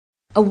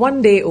A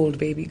 1-day-old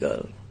baby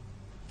girl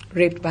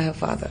raped by her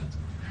father.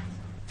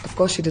 Of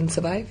course, she didn't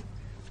survive.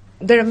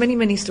 There are many,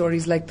 many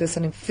stories like this,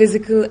 and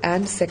physical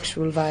and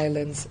sexual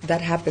violence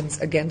that happens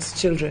against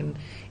children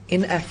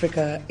in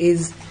Africa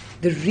is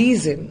the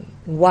reason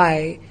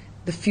why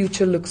the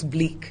future looks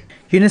bleak.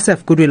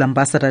 UNICEF Goodwill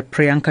Ambassador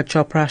Priyanka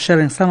Chopra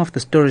sharing some of the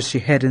stories she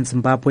heard in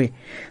Zimbabwe.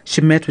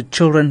 She met with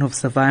children who've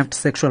survived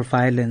sexual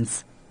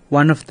violence.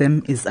 One of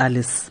them is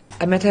Alice.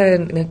 I met her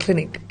in a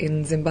clinic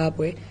in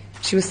Zimbabwe.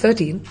 She was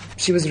 13.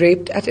 She was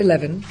raped at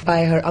 11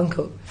 by her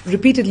uncle,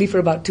 repeatedly for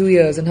about 2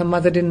 years, and her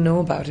mother didn't know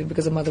about it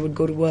because her mother would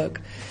go to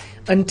work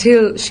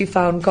until she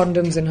found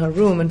condoms in her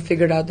room and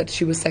figured out that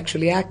she was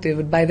sexually active.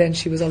 But by then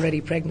she was already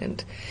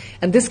pregnant.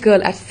 And this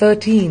girl at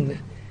 13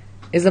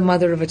 is a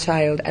mother of a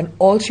child, and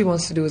all she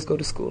wants to do is go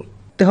to school.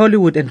 The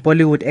Hollywood and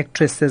Bollywood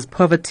actress says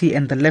poverty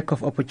and the lack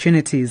of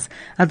opportunities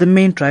are the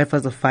main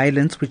drivers of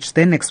violence, which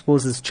then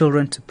exposes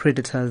children to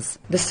predators.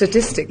 The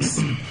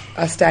statistics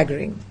are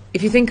staggering.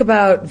 If you think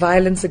about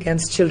violence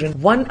against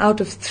children, 1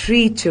 out of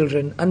 3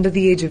 children under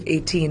the age of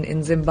 18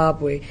 in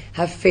Zimbabwe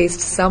have faced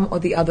some or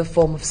the other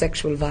form of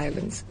sexual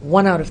violence.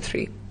 1 out of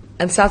 3.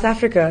 And South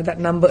Africa, that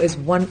number is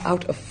 1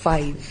 out of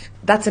 5.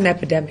 That's an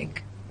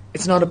epidemic.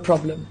 It's not a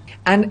problem.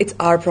 And it's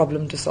our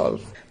problem to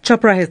solve.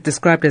 Chopra has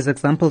described as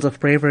examples of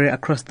bravery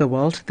across the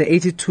world the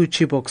 82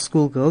 Chibok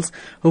schoolgirls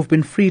who've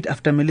been freed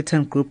after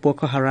militant group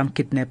Boko Haram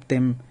kidnapped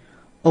them.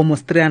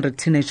 Almost 300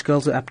 teenage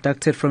girls were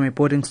abducted from a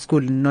boarding school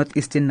in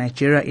northeastern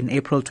Nigeria in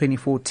April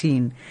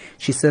 2014.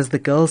 She says the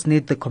girls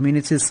need the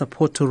community's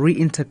support to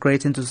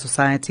reintegrate into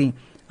society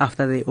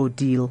after the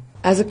ordeal.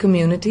 As a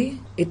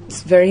community,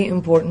 it's very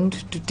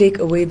important to take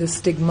away the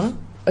stigma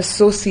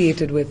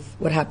associated with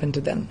what happened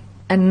to them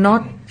and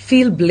not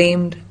feel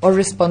blamed or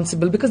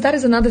responsible, because that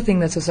is another thing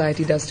that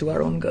society does to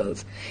our own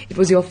girls. It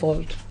was your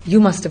fault. You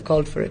must have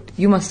called for it.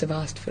 You must have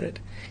asked for it.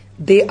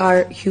 They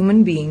are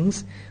human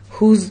beings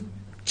whose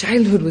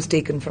childhood was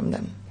taken from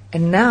them.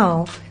 And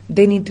now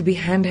they need to be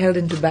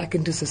handheld back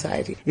into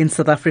society. In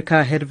South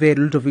Africa, Hervé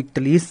Ludovic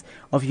Delis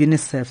of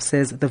UNICEF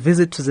says the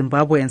visit to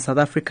Zimbabwe and South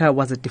Africa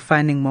was a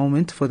defining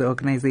moment for the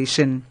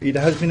organization. It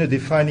has been a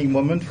defining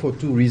moment for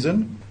 2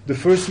 reasons. The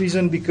first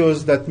reason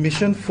because that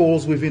mission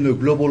falls within a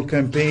global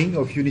campaign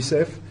of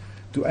UNICEF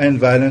to end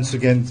violence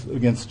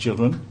against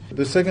children.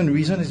 The second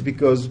reason is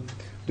because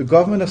the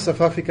government of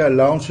South Africa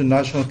launched a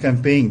national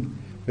campaign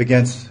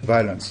against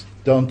violence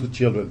done to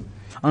children.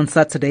 On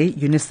Saturday,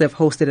 UNICEF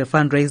hosted a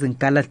fundraising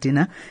gala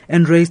dinner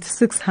and raised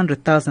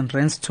 600,000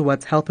 rands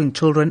towards helping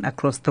children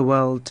across the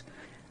world.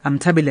 I'm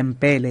Thabile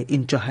Mbhele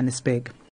in Johannesburg.